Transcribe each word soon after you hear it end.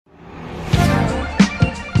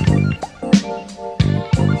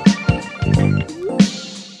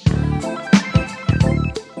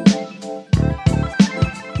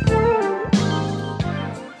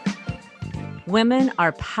Women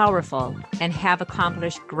are powerful and have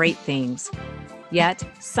accomplished great things. Yet,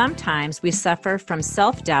 sometimes we suffer from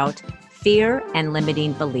self-doubt, fear, and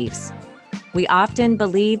limiting beliefs. We often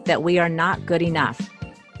believe that we are not good enough.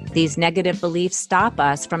 These negative beliefs stop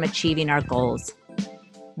us from achieving our goals.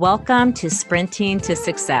 Welcome to Sprinting to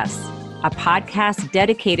Success, a podcast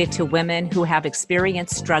dedicated to women who have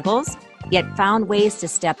experienced struggles, yet found ways to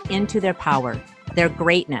step into their power, their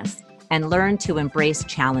greatness, and learn to embrace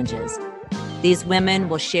challenges. These women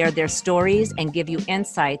will share their stories and give you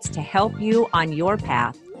insights to help you on your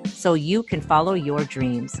path so you can follow your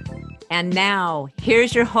dreams. And now,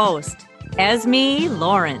 here's your host, Esme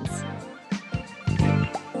Lawrence.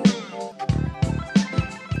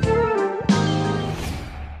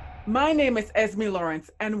 My name is Esme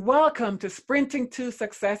Lawrence, and welcome to Sprinting to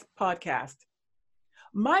Success podcast.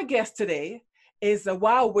 My guest today is a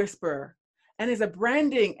wow whisperer and is a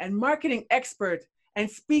branding and marketing expert and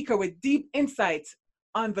speaker with deep insights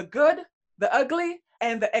on the good, the ugly,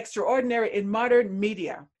 and the extraordinary in modern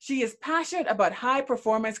media. She is passionate about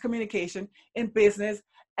high-performance communication in business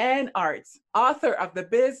and arts. Author of the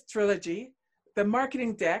Biz Trilogy, The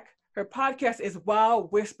Marketing Deck, her podcast is Wow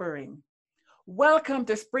Whispering. Welcome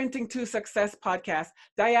to Sprinting to Success podcast,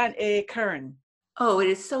 Diane A. Curran. Oh, it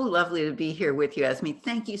is so lovely to be here with you, Esme.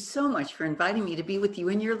 Thank you so much for inviting me to be with you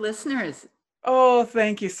and your listeners. Oh,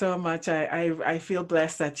 thank you so much. I feel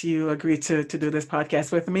blessed that you agreed to do this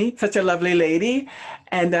podcast with me. Such a lovely lady.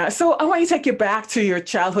 And so I want to take you back to your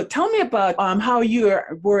childhood. Tell me about how you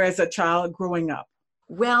were as a child growing up.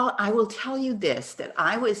 Well, I will tell you this, that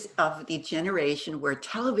I was of the generation where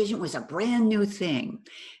television was a brand new thing.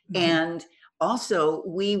 Mm-hmm. And also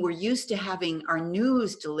we were used to having our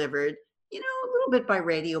news delivered, a little bit by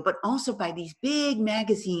radio, but also by these big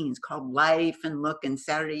magazines called Life and Look and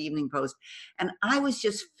Saturday Evening Post. And I was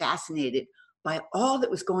just fascinated by all that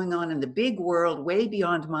was going on in the big world, way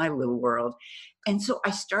beyond my little world. And so I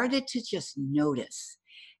started to just notice.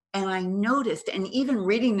 And I noticed, and even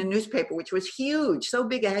reading the newspaper, which was huge, so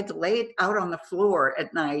big I had to lay it out on the floor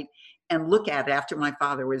at night and look at it after my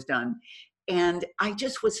father was done. And I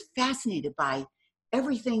just was fascinated by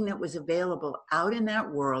everything that was available out in that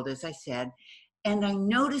world, as I said. And I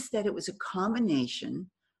noticed that it was a combination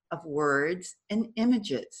of words and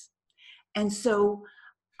images. And so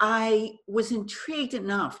I was intrigued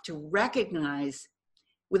enough to recognize,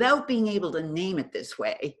 without being able to name it this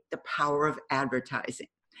way, the power of advertising.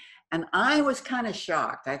 And I was kind of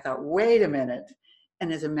shocked. I thought, wait a minute.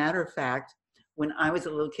 And as a matter of fact, when I was a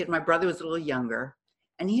little kid, my brother was a little younger,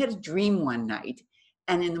 and he had a dream one night.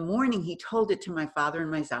 And in the morning, he told it to my father and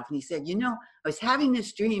myself. And he said, I was having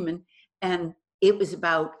this dream and it was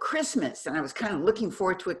about Christmas. And I was kind of looking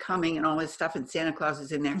forward to it coming and all this stuff. And Santa Claus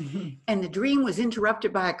is in there. Mm-hmm. And the dream was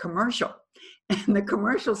interrupted by a commercial. And the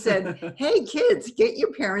commercial said, hey, kids, get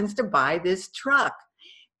your parents to buy this truck.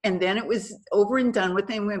 And then it was over and done with.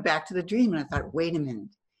 And we went back to the dream. And I thought, wait a minute.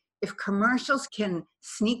 If commercials can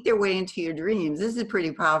sneak their way into your dreams, this is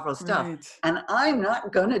pretty powerful stuff. Right. And I'm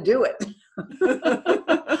not going to do it.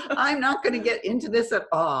 I'm not going to get into this at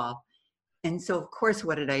all. And so, of course,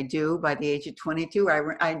 what did I do? By the age of 22,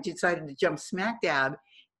 I decided to jump smack dab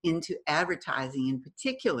into advertising, in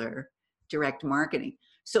particular, direct marketing.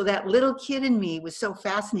 So that little kid in me was so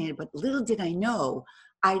fascinated, but little did I know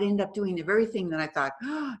I'd end up doing the very thing that I thought,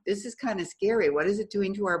 this is kind of scary. What is it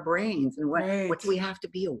doing to our brains? And what do we have to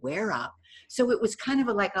be aware of? So it was kind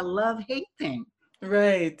of like a love-hate thing.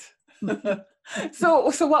 Right.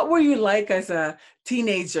 So what were you like as a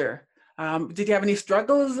teenager? Did you have any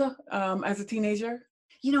struggles as a teenager?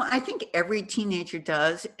 I think every teenager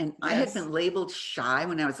does. And yes. I had been labeled shy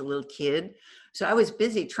when I was a little kid. So I was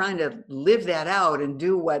busy trying to live that out and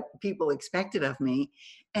do what people expected of me.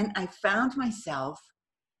 And I found myself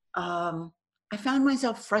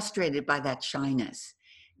frustrated by that shyness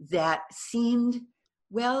that seemed,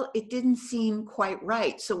 it didn't seem quite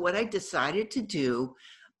right. So what I decided to do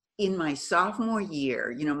in my sophomore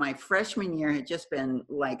year, my freshman year had just been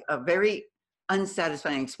like a very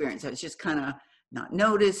unsatisfying experience. I was just kind of not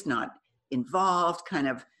noticed, not involved, kind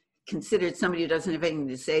of considered somebody who doesn't have anything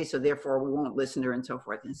to say, so therefore we won't listen to her and so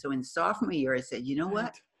forth. And so in sophomore year, I said, you know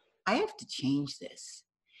what? I have to change this.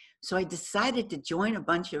 So I decided to join a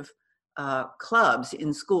bunch of clubs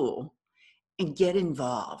in school and get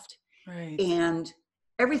involved. Right. And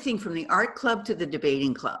everything from the art club to the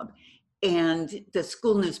debating club and the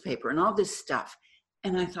school newspaper and all this stuff.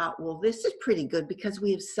 And I thought, well, this is pretty good because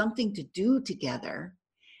we have something to do together.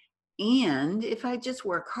 And if I just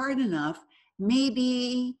work hard enough,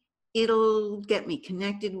 maybe it'll get me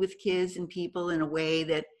connected with kids and people in a way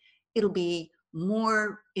that it'll be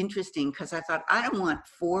more interesting because I thought, I don't want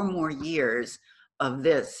 4 more years of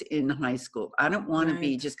this in high school. I don't want to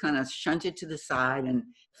be just kind of shunted to the side and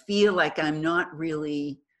feel like I'm not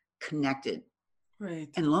really connected. Right.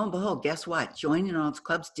 And lo and behold, guess what? Joining all those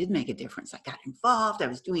clubs did make a difference. I got involved. I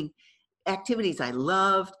was doing activities I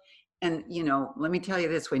loved. And, let me tell you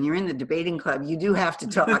this, when you're in the debating club, you do have to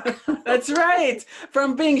talk. That's right.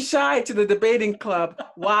 From being shy to the debating club.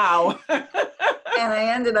 Wow. And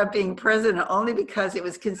I ended up being president only because it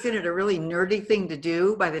was considered a really nerdy thing to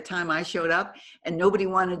do by the time I showed up, and nobody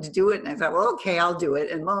wanted to do it. And I thought, well, okay, I'll do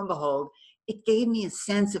it. And lo and behold, it gave me a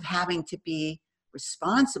sense of having to be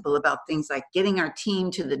responsible about things like getting our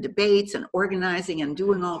team to the debates and organizing and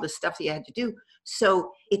doing all the stuff that you had to do.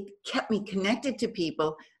 So it kept me connected to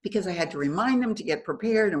people because I had to remind them to get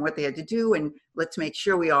prepared and what they had to do. And let's make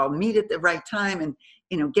sure we all meet at the right time and,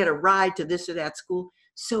 get a ride to this or that school.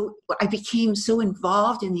 So I became so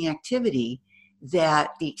involved in the activity that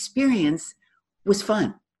the experience was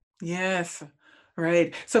fun. Yes,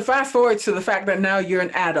 right. So fast forward to the fact that now you're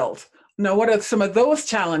an adult. Now, what are some of those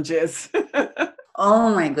challenges?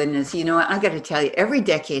 Oh my goodness. I got to tell you, every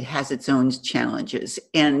decade has its own challenges.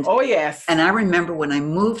 And oh, yes. And I remember when I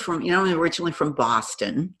moved from, I'm originally from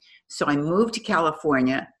Boston. So I moved to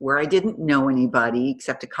California where I didn't know anybody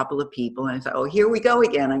except a couple of people. And I thought, oh, here we go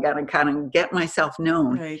again. I got to kind of get myself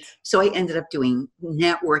known. Right. So I ended up doing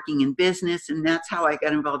networking in business. And that's how I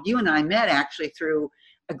got involved. You and I met actually through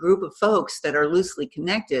a group of folks that are loosely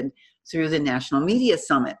connected through the National Media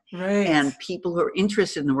Summit. Right. And people who are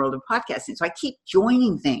interested in the world of podcasting. So I keep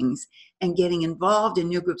joining things and getting involved in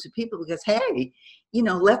new groups of people because, hey,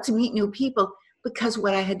 let's meet new people. Because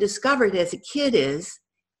what I had discovered as a kid is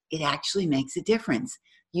it actually makes a difference.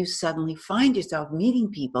 You suddenly find yourself meeting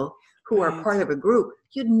people who are part of a group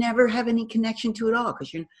you'd never have any connection to at all,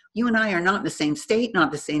 because you and I are not in the same state,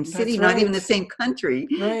 not the same city, not even the same country.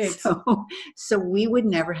 Right. So we would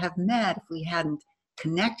never have met if we hadn't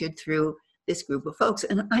connected through this group of folks.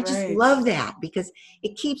 And I just love that because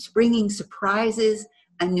it keeps bringing surprises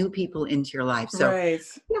and new people into your life. So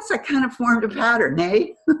yes, I kind of formed a pattern, eh?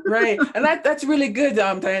 Right. And that's really good,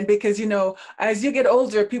 Diane, because, as you get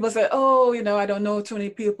older, people say, oh, I don't know too many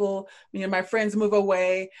people, my friends move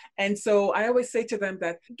away. And so I always say to them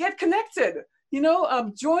that get connected,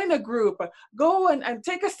 join a group, go and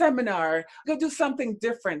take a seminar, go do something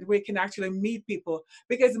different where you can actually meet people.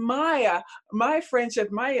 Because my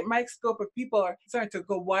friendship, my scope of people are starting to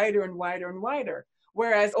go wider and wider and wider.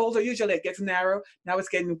 Whereas older, usually it gets narrow. Now it's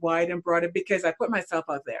getting wide and broader because I put myself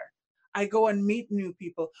out there. I go and meet new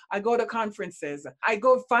people. I go to conferences. I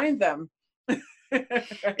go find them.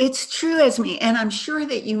 It's true, Esme. And I'm sure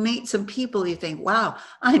that you meet some people you think, wow,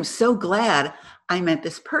 I'm so glad I met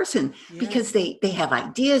this person because they have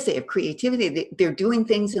ideas, they have creativity, they're doing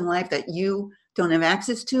things in life that you don't have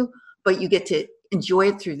access to, but you get to enjoy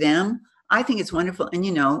it through them. I think it's wonderful. And,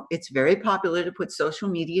 it's very popular to put social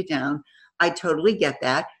media down. I totally get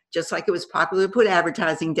that. Just like it was popular to put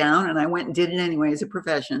advertising down, and I went and did it anyway as a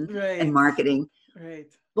profession and marketing. Right.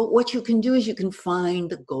 But what you can do is you can find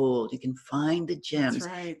the gold, you can find the gems,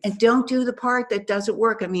 right. and don't do the part that doesn't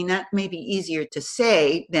work. I mean, that may be easier to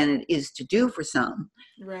say than it is to do for some.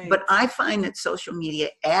 Right. But I find that social media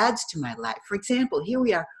adds to my life. For example, here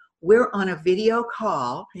we are. We're on a video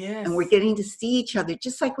call and we're getting to see each other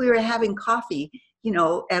just like we were having coffee,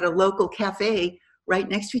 at a local cafe right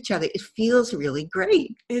next to each other. It feels really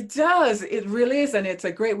great. It does. It really is. And it's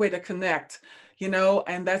a great way to connect,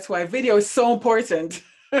 and that's why video is so important.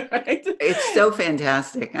 Right? It's so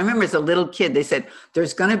fantastic. I remember as a little kid, they said,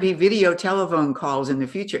 there's going to be video telephone calls in the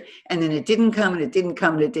future. And then it didn't come and it didn't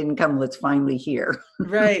come and it didn't come. Let's finally hear.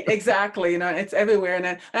 Right. Exactly. it's everywhere.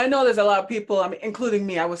 And I know there's a lot of people, including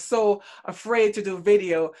me, I was so afraid to do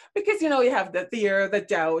video because, you have the fear, the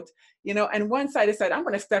doubt, and once I decided I'm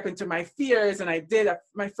going to step into my fears and I did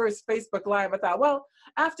my first Facebook Live, I thought, well,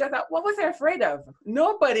 after I thought, what was I afraid of?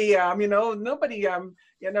 Nobody, nobody,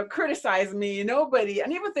 criticized me, nobody,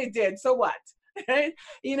 and even if they did, so what? Right?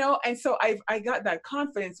 And so I got that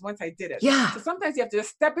confidence once I did it. Yeah. So sometimes you have to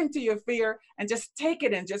just step into your fear and just take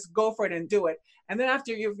it and just go for it and do it. And then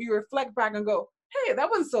after you reflect back and go, hey, that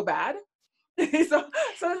wasn't so bad. so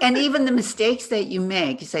and even the mistakes that you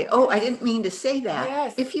make, you say, oh, I didn't mean to say that.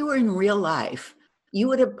 Yes. If you were in real life, you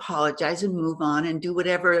would apologize and move on and do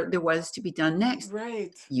whatever there was to be done next.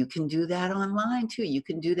 Right. You can do that online too. You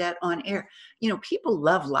can do that on air. People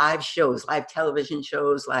love live shows, live television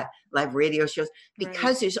shows, live radio shows,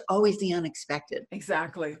 because there's always the unexpected.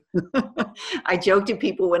 Exactly. I joke to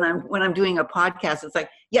people when I'm doing a podcast, it's like,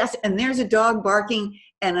 Yes, and there's a dog barking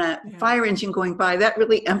and a fire engine going by. That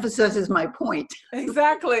really emphasizes my point.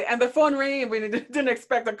 Exactly. And the phone ringing, we didn't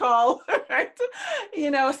expect a call, right?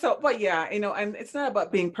 So, but yeah, and it's not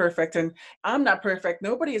about being perfect. And I'm not perfect.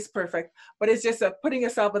 Nobody is perfect, but it's just putting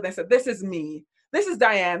yourself in there. So this is me. This is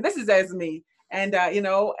Diane. This is Esme. And,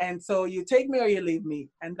 and so you take me or you leave me.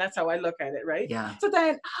 And that's how I look at it, right? Yeah. So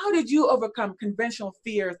Diane, how did you overcome conventional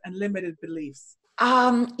fears and limited beliefs?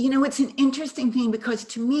 It's an interesting thing because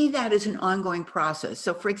to me, that is an ongoing process.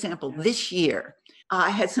 So for example, this year,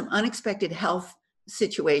 I had some unexpected health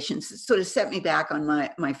situations that sort of set me back on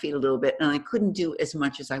my feet a little bit, and I couldn't do as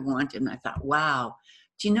much as I wanted. And I thought, wow,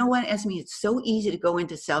 do you know what, Esme? It's so easy to go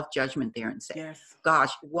into self-judgment there and say,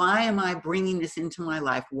 gosh, why am I bringing this into my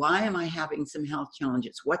life? Why am I having some health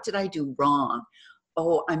challenges? What did I do wrong?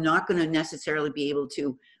 Oh, I'm not going to necessarily be able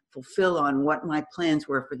to fulfill on what my plans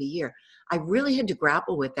were for the year. I really had to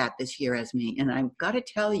grapple with that this year, Esme. And I've got to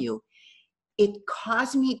tell you, it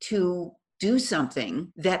caused me to do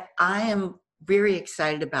something that I am very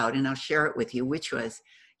excited about, and I'll share it with you, which was,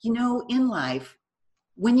 in life,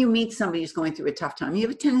 when you meet somebody who's going through a tough time, you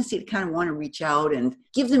have a tendency to kind of want to reach out and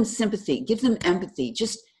give them sympathy, give them empathy,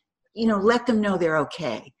 just, let them know they're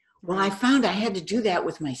okay. Well, I found I had to do that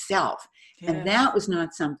with myself. And that was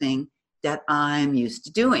not something that I'm used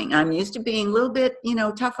to doing. I'm used to being a little bit,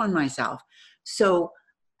 tough on myself. So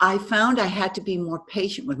I found I had to be more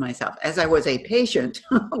patient with myself. As I was a patient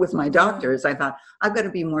with my doctors, I thought, I've got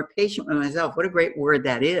to be more patient with myself. What a great word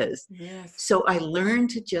that is. Yes. So I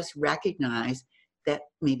learned to just recognize that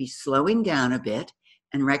maybe slowing down a bit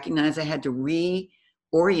and recognize I had to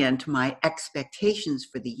reorient my expectations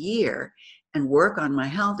for the year and work on my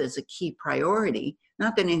health as a key priority.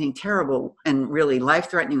 Not that anything terrible and really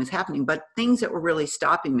life-threatening was happening, but things that were really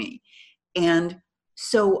stopping me. And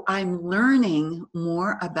so I'm learning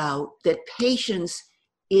more about that patience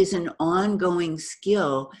is an ongoing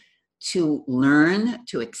skill to learn,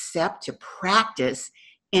 to accept, to practice,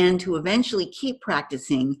 and to eventually keep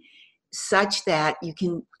practicing such that you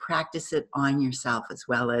can practice it on yourself as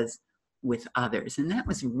well as with others. And that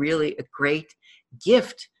was really a great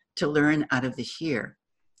gift to learn out of this year.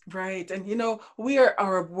 Right. And, we are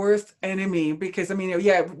our worst enemy because,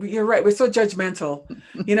 you're right. We're so judgmental.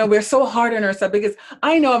 We're so hard on ourselves because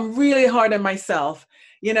I know I'm really hard on myself,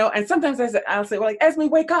 and sometimes I'll say, well, like, Esme,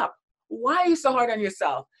 wake up. Why are you so hard on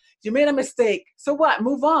yourself? You made a mistake. So what?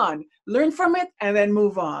 Move on. Learn from it and then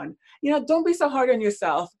move on. Don't be so hard on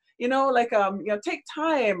yourself. Take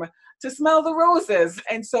time to smell the roses.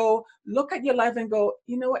 And so look at your life and go,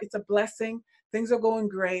 you know what? It's a blessing. Things are going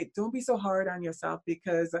great. Don't be so hard on yourself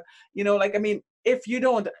because, if you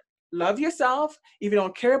don't love yourself, if you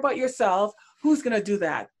don't care about yourself, who's going to do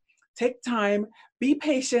that? Take time, be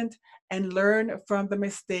patient, and learn from the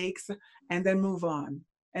mistakes and then move on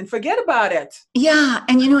and forget about it. Yeah.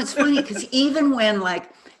 And it's funny because even when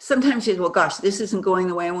sometimes you say, well, gosh, this isn't going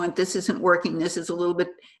the way I want. This isn't working. This is a little bit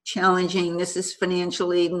challenging. This is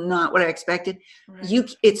financially not what I expected. Right.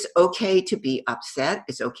 It's okay to be upset.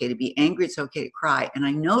 It's okay to be angry. It's okay to cry. And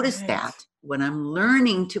I noticed that when I'm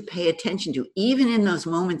learning to pay attention to, even in those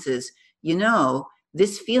moments is,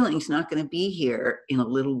 this feeling's not going to be here in a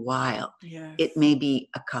little while. Yes. It may be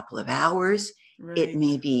a couple of hours. Right. It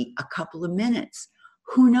may be a couple of minutes.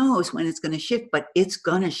 Who knows when it's going to shift, but it's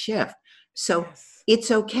going to shift. So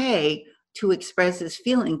it's okay to express this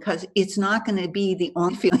feeling because it's not going to be the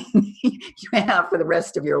only feeling you have for the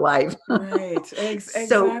rest of your life. Right. Exactly.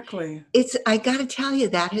 So I got to tell you,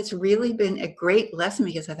 that has really been a great lesson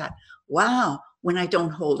because I thought, wow, when I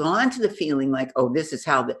don't hold on to the feeling like, oh, this is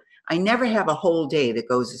how I never have a whole day that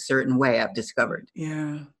goes a certain way, I've discovered.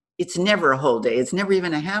 Yeah. It's never a whole day. It's never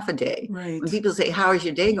even a half a day. Right. When people say, how is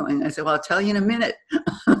your day going? I say, well, I'll tell you in a minute.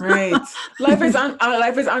 Right. Life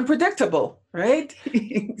is unpredictable, right?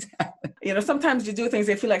 Exactly. Sometimes you do things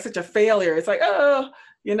that feel like such a failure. It's like,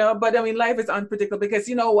 but life is unpredictable because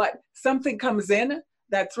you know what? Something comes in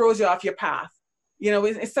that throws you off your path.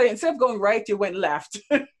 Instead of going right, you went left.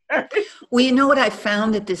 Well, you know what I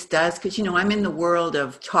found that this does? Because, I'm in the world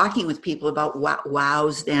of talking with people about what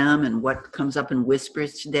wows them and what comes up and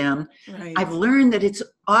whispers to them. Right. I've learned that it's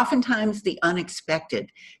oftentimes the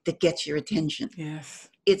unexpected that gets your attention. Yes.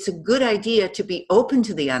 It's a good idea to be open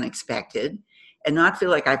to the unexpected and not feel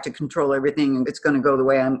like I have to control everything and it's going to go the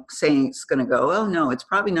way I'm saying it's going to go. Oh, no, it's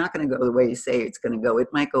probably not going to go the way you say it's going to go. It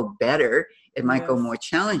might go better. It might go more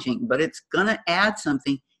challenging, but it's going to add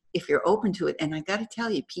something if you're open to it. And I got to tell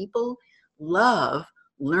you, people love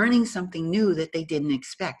learning something new that they didn't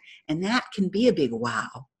expect. And that can be a big wow.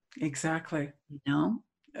 Exactly.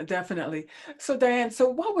 Definitely. So Diane, so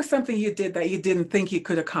what was something you did that you didn't think you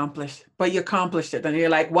could accomplish, but you accomplished it and you're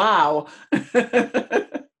like, wow.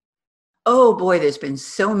 Oh boy, there's been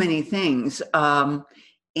so many things.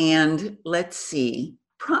 And let's see,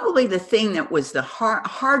 probably the thing that was the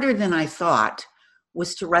harder than I thought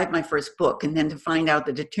was to write my first book, and then to find out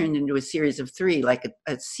that it turned into a series of three, like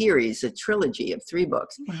a series, a trilogy of 3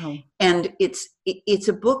 books. Wow. And it's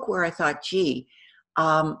a book where I thought, gee,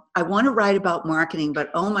 I want to write about marketing, but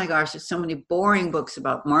oh my gosh, there's so many boring books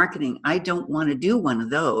about marketing. I don't want to do one of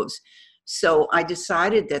those. So I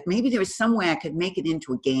decided that maybe there was some way I could make it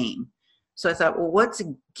into a game. So I thought, well, what's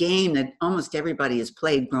a game that almost everybody has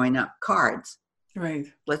played growing up? Cards. Right.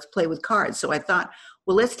 Let's play with cards. So I thought,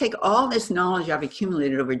 well, let's take all this knowledge I've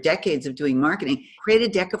accumulated over decades of doing marketing, create a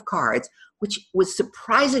deck of cards, which was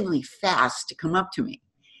surprisingly fast to come up to me.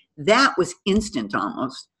 That was instant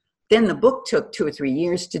almost. Then the book took 2 or 3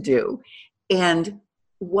 years to do. And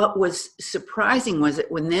what was surprising was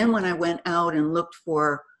that when I went out and looked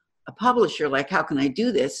for a publisher, like, how can I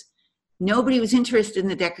do this? Nobody was interested in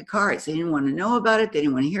the deck of cards. They didn't want to know about it. They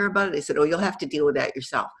didn't want to hear about it. They said, oh, you'll have to deal with that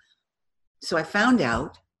yourself. So I found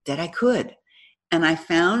out that I could. And I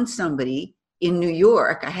found somebody in New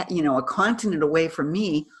York, I had, a continent away from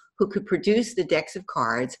me, who could produce the decks of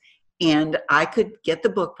cards, and I could get the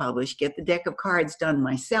book published, get the deck of cards done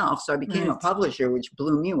myself. So I became a publisher, which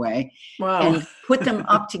blew me away. Wow. And put them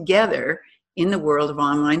up together in the world of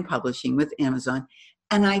online publishing with Amazon.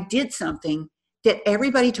 And I did something that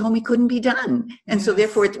everybody told me couldn't be done. And so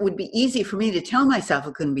therefore it would be easy for me to tell myself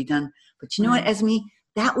it couldn't be done. But you know what, Esme,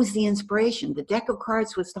 that was the inspiration. The deck of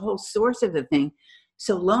cards was the whole source of the thing.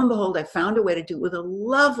 So lo and behold, I found a way to do it with a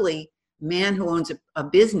lovely man who owns a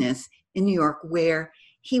business in New York, where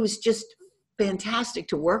he was just fantastic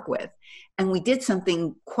to work with. And we did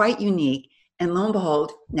something quite unique. And lo and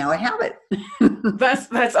behold, now I have it.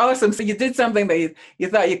 That's awesome. So you did something that you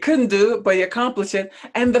thought you couldn't do, but you accomplished it.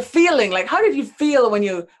 And the feeling, like, how did you feel when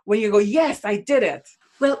you go, yes, I did it?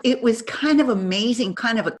 Well, it was kind of amazing,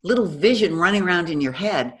 kind of a little vision running around in your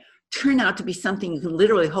head turned out to be something you can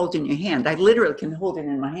literally hold in your hand. I literally can hold it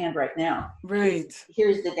in my hand right now. Right.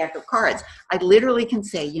 Here's the deck of cards. I literally can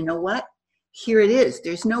say, you know what? Here it is.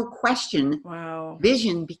 There's no question. Wow.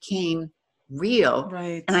 Vision became real.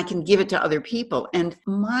 Right. And I can give it to other people. And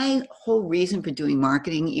my whole reason for doing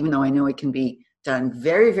marketing, even though I know it can be done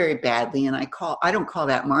very, very badly, and I don't call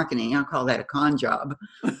that marketing, I call that a con job.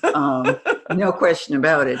 No question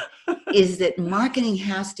about it, is that marketing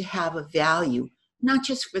has to have a value, not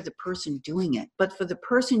just for the person doing it, but for the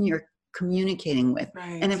person you're communicating with.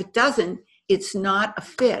 Right. And if it doesn't, it's not a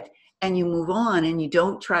fit, and you move on, and you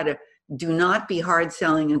do not be hard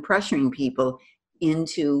selling and pressuring people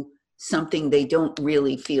into something they don't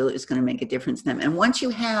really feel is going to make a difference to them. And once you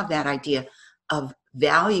have that idea of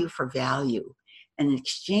value for value and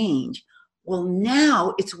exchange, well,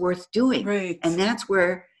 now it's worth doing. Right. And that's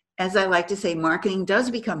where, as I like to say, marketing does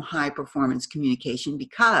become high performance communication,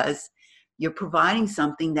 because you're providing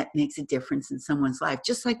something that makes a difference in someone's life.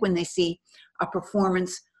 Just like when they see a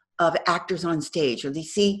performance of actors on stage, or they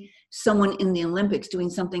see someone in the Olympics doing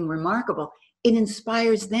something remarkable, it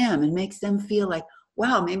inspires them and makes them feel like,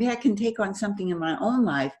 wow, maybe I can take on something in my own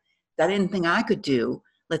life that I didn't think I could do.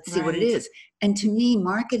 Let's see what it is. And to me,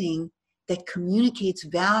 marketing that communicates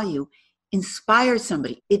value inspires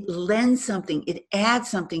somebody. It lends something. It adds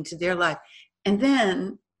something to their life. And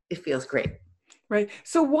then it feels great. Right.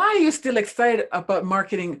 So why are you still excited about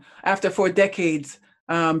marketing after 4 decades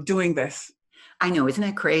doing this? I know, isn't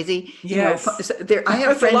that crazy? Yes. I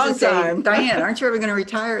have friends that say, time. Diane, aren't you ever going to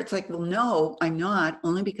retire? It's like, well, no, I'm not,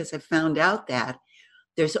 only because I found out that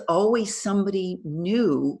there's always somebody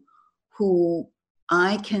new who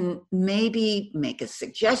I can maybe make a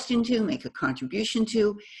suggestion to, make a contribution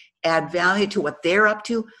to, add value to what they're up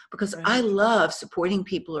to, because I love supporting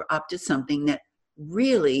people who are up to something that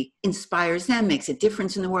really inspires them, makes a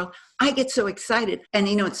difference in the world. I get so excited. And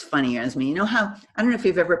it's funny, Esme, how, I don't know if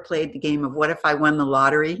you've ever played the game of what if I won the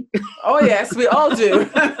lottery? Oh, yes, we all do.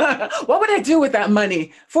 What would I do with that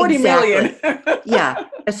money? 40 million. Yeah.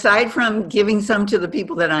 Aside from giving some to the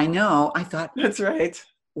people that I know, I thought, that's right.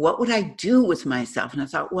 What would I do with myself? And I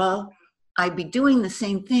thought, well, I'd be doing the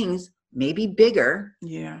same things, maybe bigger.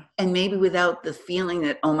 Yeah. And maybe without the feeling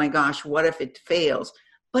that, oh my gosh, what if it fails?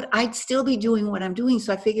 But I'd still be doing what I'm doing.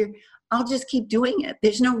 So I figured I'll just keep doing it.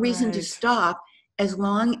 There's no reason to stop as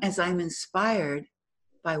long as I'm inspired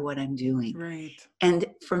by what I'm doing. Right. And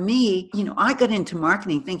for me, I got into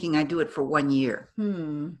marketing thinking I'd do it for 1 year.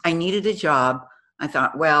 I needed a job. I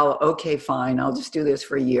thought, well, okay, fine. I'll just do this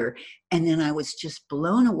for a year. And then I was just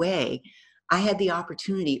blown away. I had the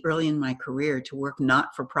opportunity early in my career to work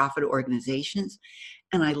not-for-profit organizations.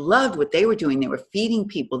 And I loved what they were doing. They were feeding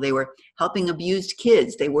people. They were helping abused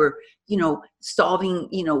kids. They were, solving,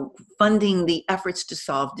 funding the efforts to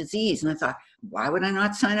solve disease. And I thought, why would I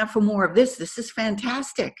not sign up for more of this? This is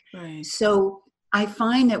fantastic. Right. So I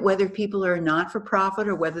find that whether people are not-for-profit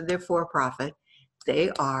or whether they're for-profit, they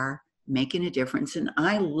are making a difference. And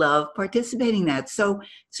I love participating in that. So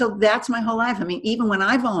that's my whole life. I mean, even when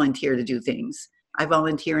I volunteer to do things, I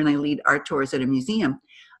volunteer and I lead art tours at a museum.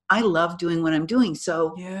 I love doing what I'm doing.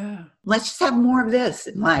 So yeah, let's just have more of this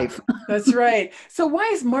in life. That's right. So why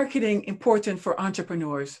is marketing important for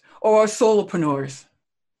entrepreneurs or solopreneurs?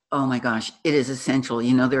 Oh my gosh, it is essential.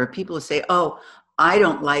 There are people who say, oh, I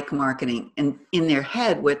don't like marketing. And in their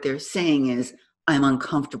head, what they're saying is, I'm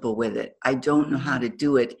uncomfortable with it. I don't know how to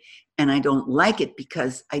do it. And I don't like it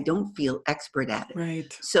because I don't feel expert at it.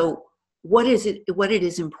 Right. So what it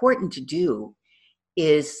is important to do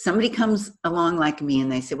is somebody comes along like me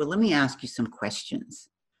and they say, well, let me ask you some questions.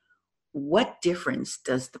 What difference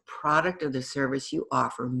does the product or the service you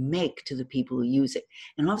offer make to the people who use it?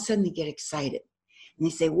 And all of a sudden they get excited and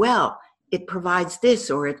they say, well, it provides this,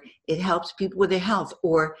 or it helps people with their health,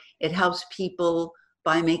 or it helps people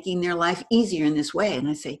by making their life easier in this way. And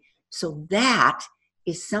I say, so that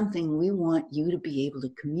is something we want you to be able to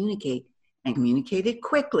communicate, and communicate it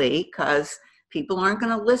quickly, because people aren't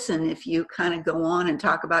going to listen if you kind of go on and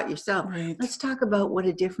talk about yourself. Right. Let's talk about what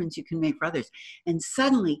a difference you can make for others. And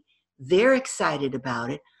suddenly they're excited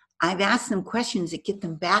about it. I've asked them questions that get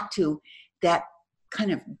them back to that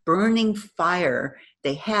kind of burning fire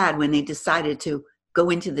they had when they decided to go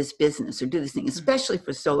into this business or do this thing, especially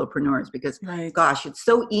for solopreneurs, because Right. gosh, it's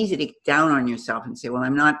so easy to get down on yourself and say, well,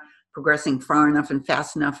 I'm not progressing far enough and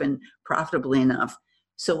fast enough and profitably enough.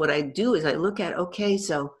 So what I do is I look at, okay,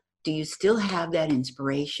 so do you still have that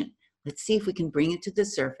inspiration? Let's see if we can bring it to the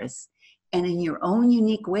surface. And in your own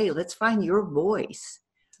unique way, let's find your voice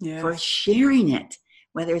for sharing it,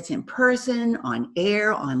 whether it's in person, on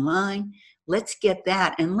air, online. Let's get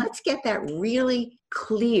that. And let's get that really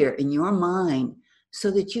clear in your mind so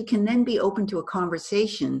that you can then be open to a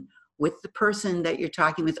conversation with the person that you're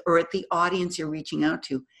talking with or at the audience you're reaching out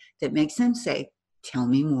to that makes them say, tell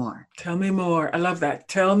me more. Tell me more. I love that.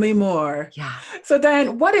 Tell me more. Yeah. So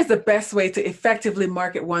Diane, what is the best way to effectively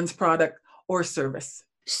market one's product or service?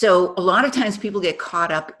 So a lot of times people get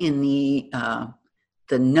caught up in the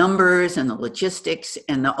numbers and the logistics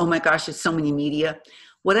and the, oh my gosh, there's so many media.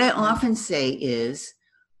 What I often say is,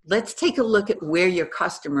 let's take a look at where your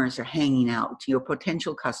customers are hanging out, your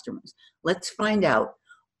potential customers. Let's find out,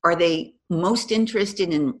 are they most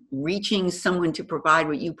interested in reaching someone to provide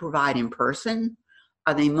what you provide in person?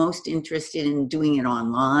 Are they most interested in doing it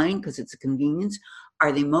online because it's a convenience?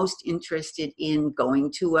 Are they most interested in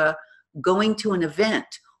going to an event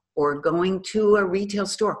or going to a retail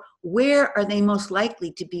store? Where are they most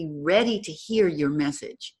likely to be ready to hear your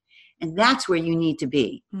message? And that's where you need to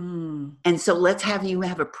be. And so let's have you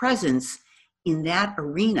have a presence in that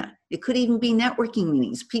arena. It could even be networking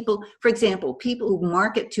meetings. People, for example, people who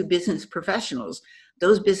market to business professionals,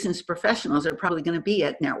 those business professionals are probably going to be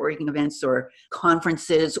at networking events or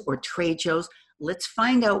conferences or trade shows. Let's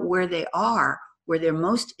find out where they are, where they're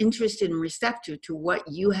most interested and receptive to what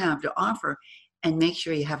you have to offer, and make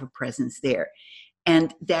sure you have a presence there.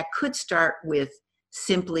 And that could start with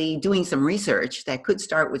simply doing some research. That could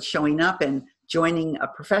start with showing up and joining a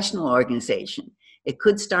professional organization. It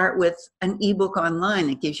could start with an ebook online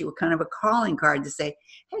that gives you a kind of a calling card to say,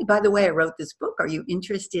 hey, by the way, I wrote this book. Are you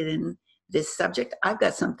interested in this subject? I've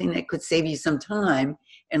got something that could save you some time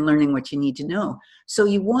in learning what you need to know. So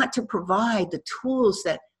you want to provide the tools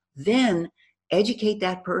that then educate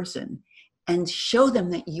that person and show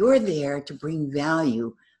them that you're there to bring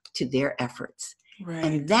value to their efforts. Right.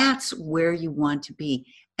 And that's where you want to be.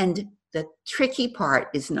 And the tricky part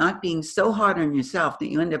is not being so hard on yourself that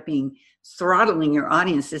you end up throttling your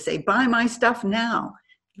audience to say, buy my stuff now.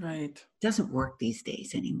 Right. It doesn't work these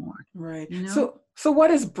days anymore. Right. You know? So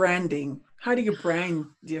what is branding? How do you brand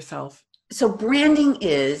yourself? So branding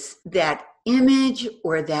is that image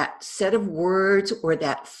or that set of words or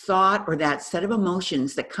that thought or that set of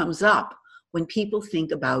emotions that comes up when people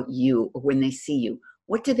think about you or when they see you.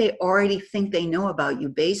 What do they already think they know about you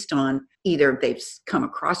based on either they've come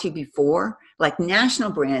across you before, like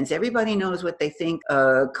national brands, everybody knows what they think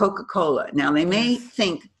of Coca-Cola. Now they may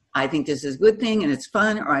think, I think this is a good thing and it's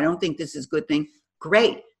fun, or I don't think this is a good thing.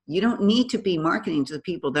 Great. You don't need to be marketing to the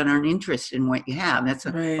people that aren't interested in what you have. That's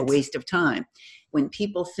a waste of time. When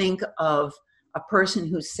people think of a person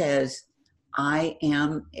who says, I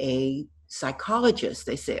am a psychologist,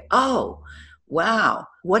 they say, oh, wow,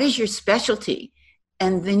 what is your specialty?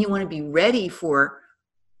 And then you want to be ready for,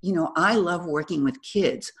 I love working with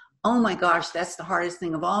kids. Oh my gosh, that's the hardest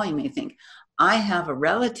thing of all, you may think. I have a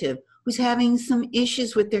relative who's having some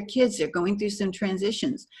issues with their kids. They're going through some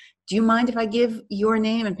transitions. Do you mind if I give your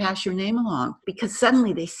name and pass your name along? Because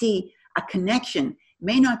suddenly they see a connection. It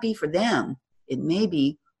may not be for them. It may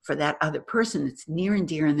be for that other person that's near and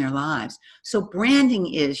dear in their lives. So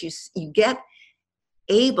branding is you get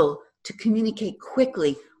able to communicate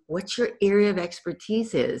quickly what your area of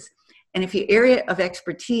expertise is. And if your area of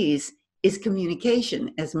expertise is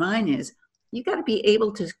communication, as mine is, you got to be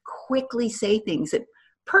able to quickly say things that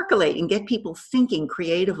percolate and get people thinking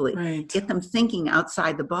creatively, Right. get them thinking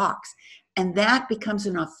outside the box. And that becomes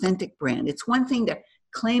an authentic brand. It's one thing to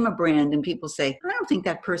claim a brand and people say, I don't think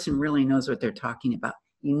that person really knows what they're talking about.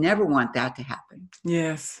 You never want that to happen.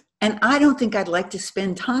 Yes. And I don't think I'd like to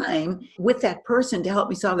spend time with that person to help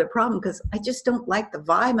me solve their problem because I just don't like the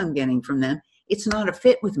vibe I'm getting from them. It's not a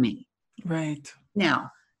fit with me. Right.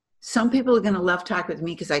 Now, some people are going to love talk with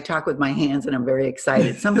me because I talk with my hands and I'm very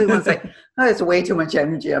excited. Some people will say, oh, it's way too much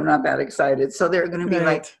energy. I'm not that excited. So they're going to be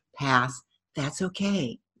like, pass. That's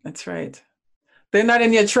okay. That's right. They're not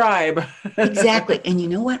in your tribe. Exactly. And you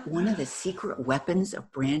know what? One of the secret weapons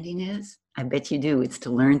of branding is, I bet you do, it's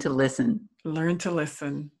to learn to listen. Learn to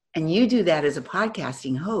listen. And you do that as a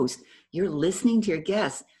podcasting host. You're listening to your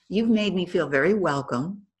guests. You've made me feel very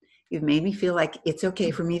welcome. You've made me feel like it's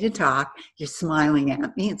okay for me to talk. You're smiling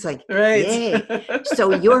at me. It's like, right. Yay.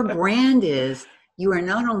 So your brand is, you are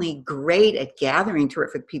not only great at gathering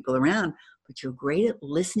terrific people around, but you're great at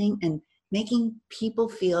listening and making people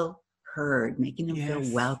feel heard, making them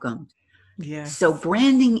feel welcomed. Yes. So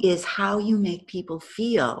branding is how you make people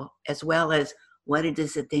feel as well as what it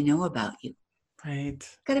is that they know about you. Right.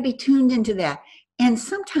 Got to be tuned into that. And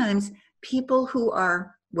sometimes people who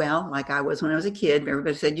are, well, like I was when I was a kid,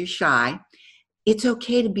 everybody said you're shy. It's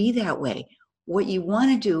okay to be that way. What you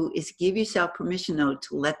want to do is give yourself permission, though,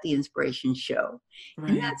 to let the inspiration show.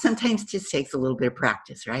 Right. And that sometimes just takes a little bit of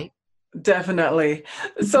practice, right? Definitely.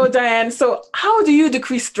 So Diane, how do you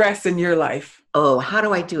decrease stress in your life? Oh, how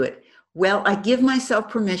do I do it? Well, I give myself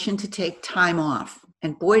permission to take time off.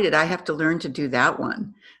 And boy, did I have to learn to do that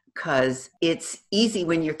one. Because it's easy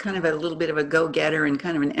when you're kind of a little bit of a go-getter and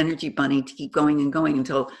kind of an energy bunny to keep going and going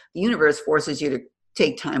until the universe forces you to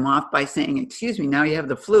take time off by saying, excuse me, now you have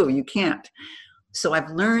the flu, you can't. So I've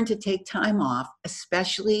learned to take time off,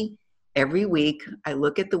 especially every week. I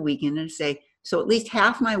look at the weekend and say, so at least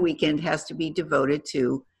half my weekend has to be devoted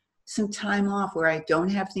to some time off where I don't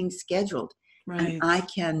have things scheduled. Right. And I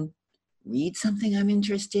can read something I'm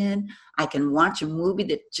interested in. I can watch a movie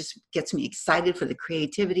that just gets me excited for the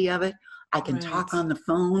creativity of it. I can talk on the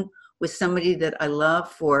phone with somebody that I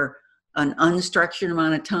love for an unstructured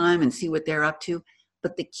amount of time and see what they're up to.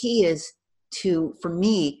 But the key is for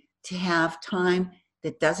me to have time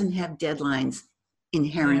that doesn't have deadlines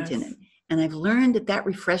inherent in it. And I've learned that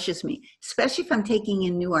refreshes me, especially if I'm taking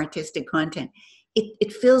in new artistic content.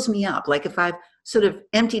 It fills me up. Like if I've sort of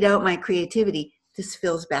emptied out my creativity, this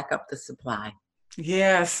fills back up the supply.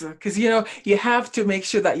 Yes, because you have to make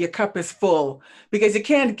sure that your cup is full because you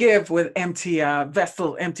can't give with empty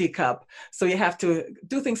vessel, empty cup. So you have to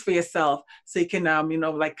do things for yourself so you can,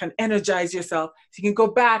 can energize yourself so you can go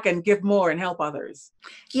back and give more and help others.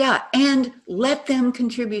 Yeah, and let them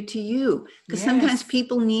contribute to you because sometimes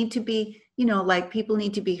people need to be, people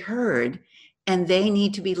need to be heard and they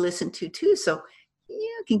need to be listened to too. So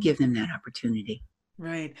you can give them that opportunity.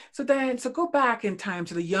 Right. So Diane, go back in time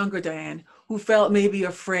to the younger Diane who felt maybe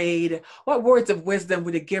afraid. What words of wisdom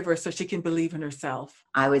would you give her so she can believe in herself?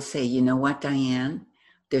 I would say, you know what, Diane?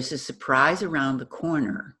 There's a surprise around the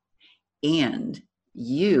corner and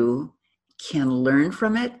you can learn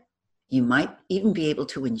from it. You might even be able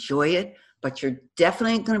to enjoy it, but you're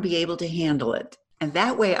definitely going to be able to handle it. And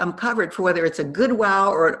that way I'm covered for whether it's a good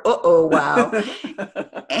wow or an uh-oh wow.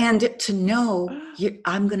 And to know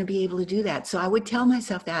I'm going to be able to do that. So I would tell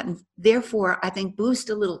myself that. And therefore, I think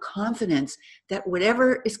boost a little confidence that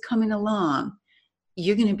whatever is coming along,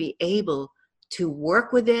 you're going to be able to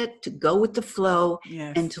work with it, to go with the flow,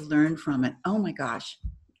 and to learn from it. Oh my gosh.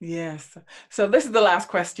 Yes. So this is the last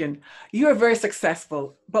question. You are very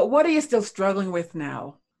successful, but what are you still struggling with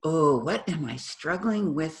now? Oh, what am I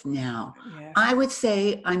struggling with now? Yes. I would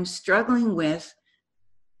say I'm struggling with,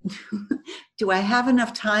 do I have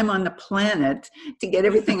enough time on the planet to get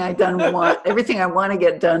everything everything I want to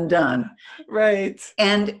get done? Right.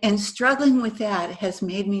 And struggling with that has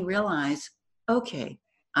made me realize, okay,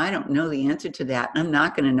 I don't know the answer to that. I'm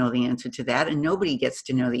not going to know the answer to that. And nobody gets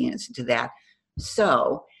to know the answer to that.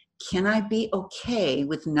 So can I be okay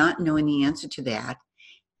with not knowing the answer to that?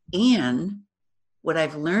 And what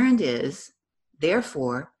I've learned is,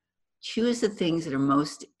 therefore, choose the things that are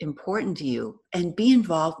most important to you and be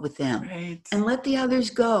involved with them. Right. And let the others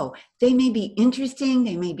go. They may be interesting,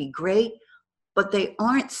 they may be great, but they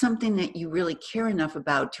aren't something that you really care enough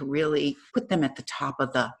about to really put them at the top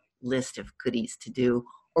of the list of goodies to do,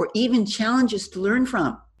 or even challenges to learn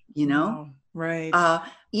from, you know? Wow. Right.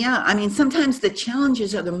 Yeah, I mean, sometimes the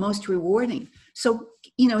challenges are the most rewarding. So,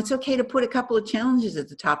 you know, it's okay to put a couple of challenges at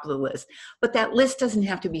the top of the list, but that list doesn't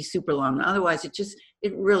have to be super long. Otherwise,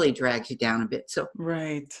 it really drags you down a bit. So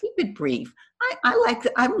Right. keep it brief.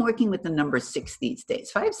 I'm working with the number 6 these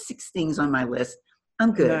days. If I have 6 things on my list,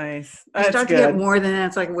 I'm good. Nice. I start to get more than that.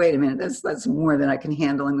 It's like, wait a minute, that's more than I can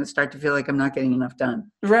handle. I'm going to start to feel like I'm not getting enough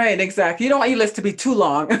done. Right, exactly. You don't want your list to be too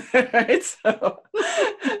long. Right.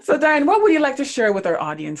 So Diane, what would you like to share with our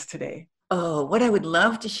audience today? Oh, what I would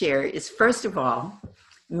love to share is, first of all,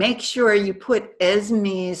 make sure you put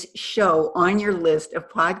Esme's show on your list of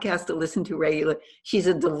podcasts to listen to regularly. She's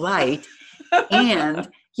a delight. And,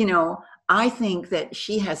 you know, I think that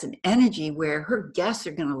she has an energy where her guests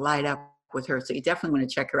are going to light up with her. So you definitely want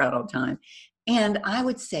to check her out all the time. And I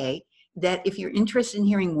would say that if you're interested in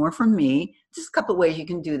hearing more from me, just a couple of ways you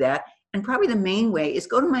can do that. And probably the main way is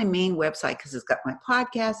go to my main website, because it's got my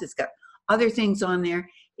podcast. It's got other things on there.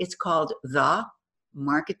 It's called The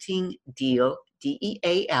Marketing Deal,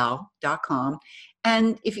 DEAL.com.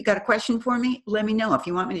 And if you got a question for me, let me know. If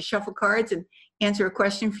you want me to shuffle cards and answer a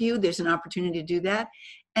question for you, there's an opportunity to do that.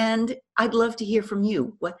 And I'd love to hear from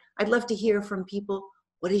you. I'd love to hear from people.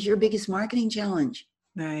 What is your biggest marketing challenge?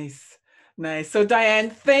 Nice. Nice. So Diane,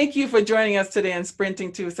 thank you for joining us today on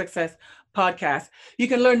Sprinting to Success podcast. You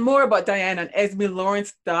can learn more about Diane on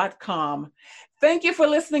esmelawrence.com. Thank you for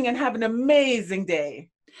listening and have an amazing day.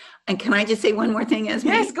 And can I just say one more thing, Esme?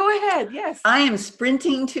 Yes, go ahead. Yes. I am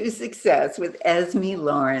sprinting to success with Esme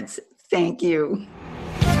Lawrence. Thank you.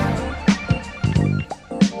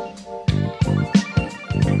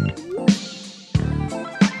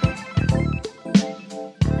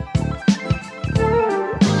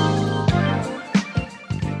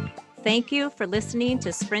 Thank you for listening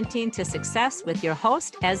to Sprinting to Success with your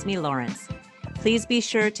host, Esme Lawrence. Please be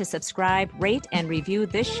sure to subscribe, rate, and review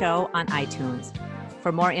this show on iTunes.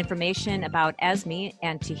 For more information about Esme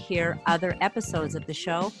and to hear other episodes of the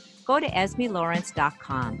show, go to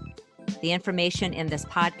esmelawrence.com. The information in this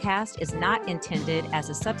podcast is not intended as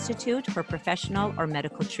a substitute for professional or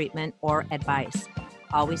medical treatment or advice.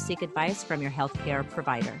 Always seek advice from your healthcare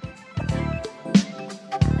provider.